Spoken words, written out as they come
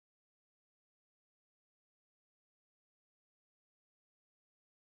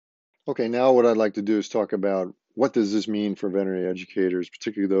Okay, now what I'd like to do is talk about what does this mean for veterinary educators,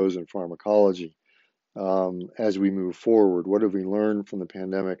 particularly those in pharmacology, as we move forward. What have we learned from the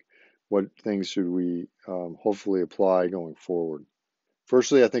pandemic? What things should we hopefully apply going forward?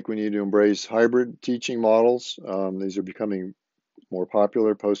 Firstly, I think we need to embrace hybrid teaching models. These are becoming more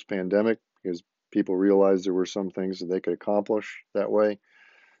popular post-pandemic because people realized there were some things that they could accomplish that way.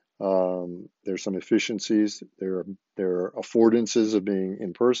 There's some efficiencies. There are affordances of being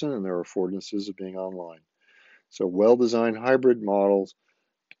in person, and there are affordances of being online. So well-designed hybrid models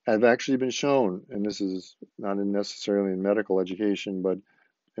have actually been shown, and this is not necessarily in medical education, but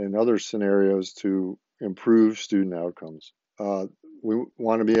in other scenarios to improve student outcomes. We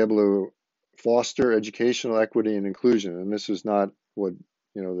want to be able to foster educational equity and inclusion, and this is not what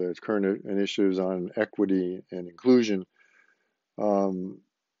the current initiatives on equity and inclusion um,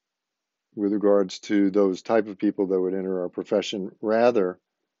 with regards to those type of people that would enter our profession, rather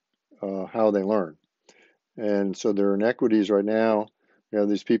how they learn. And so there are inequities right now.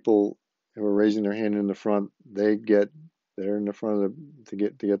 These people who are raising their hand in the front, they're in the front of to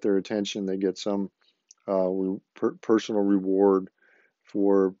get their attention. They get some personal reward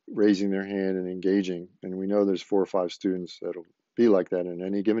for raising their hand and engaging. And we know there's 4 or 5 students that'll be like that in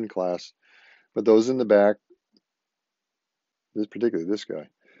any given class. But those in the back, particularly this guy,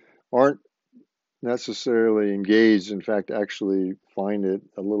 aren't necessarily engaged. In fact, actually find it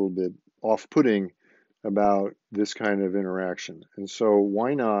a little bit off-putting about this kind of interaction. And so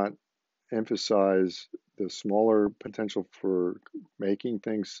why not emphasize the smaller potential for making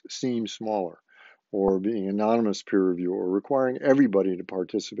things seem smaller, or being anonymous peer review, or requiring everybody to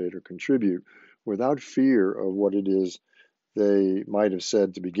participate or contribute without fear of what it is they might have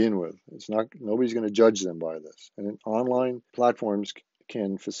said to begin with. It's not, nobody's going to judge them by this. And online platforms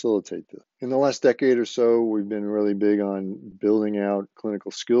can facilitate this. In the last decade or so, we've been really big on building out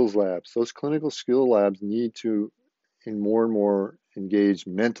clinical skills labs. Those clinical skill labs need to, in more and more, engage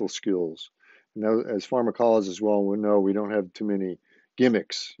mental skills. Now, as pharmacologists well, we know we don't have too many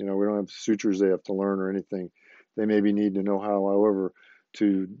gimmicks. We don't have sutures they have to learn or anything. They maybe need to know how, however,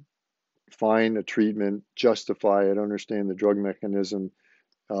 to find a treatment, justify it, understand the drug mechanism,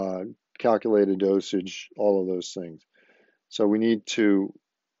 uh, calculate a dosage, all of those things. So we need to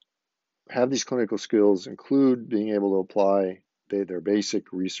have these clinical skills include being able to apply their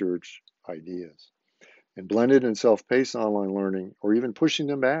basic research ideas. And blended and self-paced online learning, or even pushing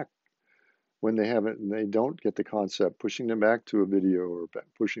them back when they don't get the concept, pushing them back to a video or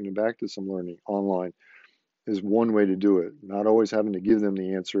pushing them back to some learning online is one way to do it. Not always having to give them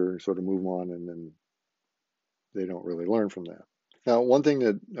the answer and sort of move on, and then they don't really learn from that. Now, one thing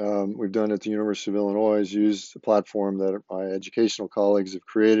that we've done at the University of Illinois is use a platform that my educational colleagues have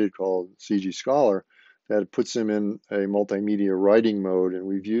created called CG Scholar that puts them in a multimedia writing mode, and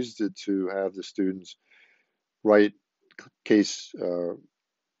we've used it to have the students write case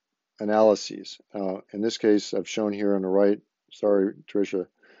analyses. In this case, I've shown here on the right, sorry, Tricia,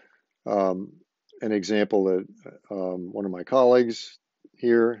 um, an example that one of my colleagues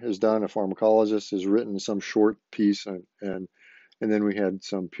here has done, a pharmacologist, has written some short piece, and then we had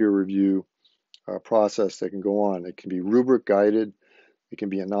some peer review process that can go on. It can be rubric guided, it can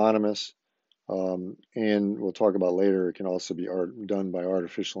be anonymous, and we'll talk about later, it can also be done by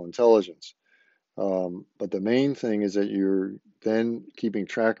artificial intelligence. But the main thing is that you're then keeping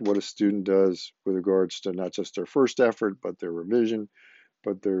track of what a student does with regards to not just their first effort, but their revision,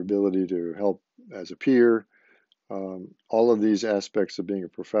 but their ability to help as a peer. All of these aspects of being a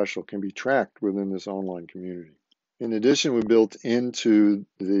professional can be tracked within this online community. In addition, we built into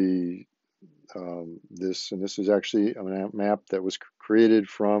this, and this is actually a map that was created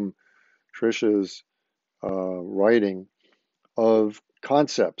from Trisha's writing of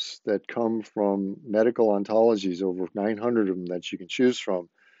concepts that come from medical ontologies, over 900 of them that you can choose from,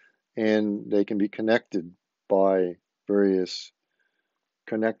 and they can be connected by various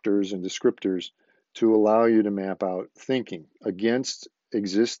connectors and descriptors to allow you to map out thinking against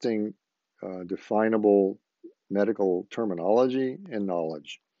existing definable medical terminology and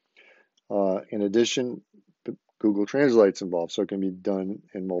knowledge. In addition, Google Translate's involved, so it can be done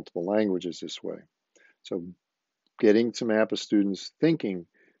in multiple languages this way. So getting to map a student's thinking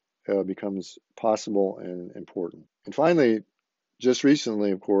becomes possible and important. And finally, just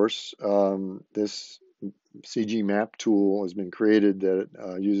recently, of course, this CG map tool has been created that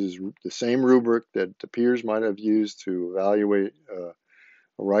uses the same rubric that the peers might have used to evaluate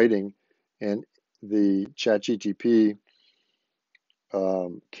writing, and the ChatGTP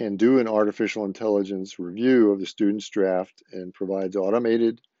can do an artificial intelligence review of the student's draft and provides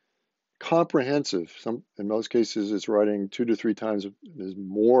automated comprehensive. In most cases, it's writing 2 to 3 times is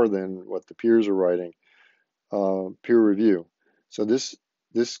more than what the peers are writing, peer review. So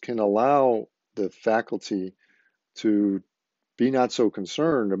this can allow the faculty to be not so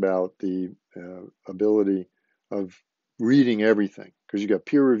concerned about the ability of reading everything, because you've got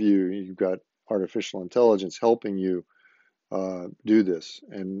peer review, you've got artificial intelligence helping you do this,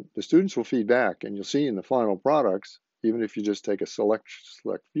 and the students will feed back, and you'll see in the final products, even if you just take a select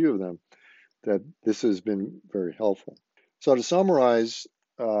few of them, that this has been very helpful. So to summarize,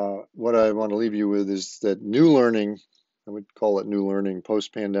 what I want to leave you with is that new learning, I would call it new learning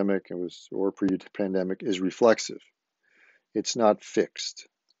post-pandemic, or pre-pandemic, is reflexive. It's not fixed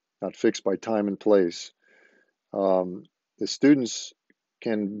by time and place. The students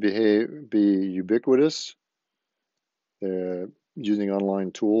can be ubiquitous using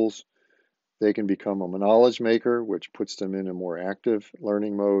online tools. They can become a knowledge maker, which puts them in a more active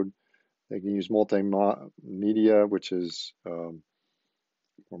learning mode. They can use multimedia, which is more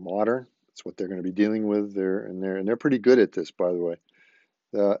modern. That's what they're going to be dealing with there, and they're pretty good at this, by the way.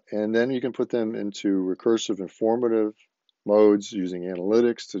 And then you can put them into recursive informative modes using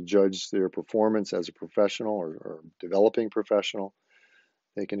analytics to judge their performance as a professional or developing professional.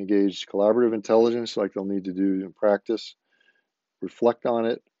 They can engage collaborative intelligence like they'll need to do in practice, reflect on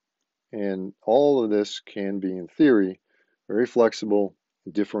it, and all of this can be, in theory, very flexible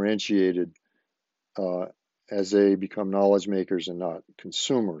and differentiated as they become knowledge makers and not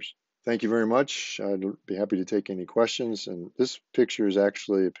consumers. Thank you very much. I'd be happy to take any questions. And this picture is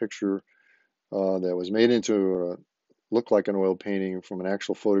actually a picture that was made into look like an oil painting from an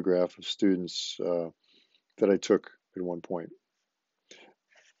actual photograph of students that I took at one point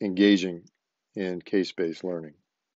engaging in case-based learning.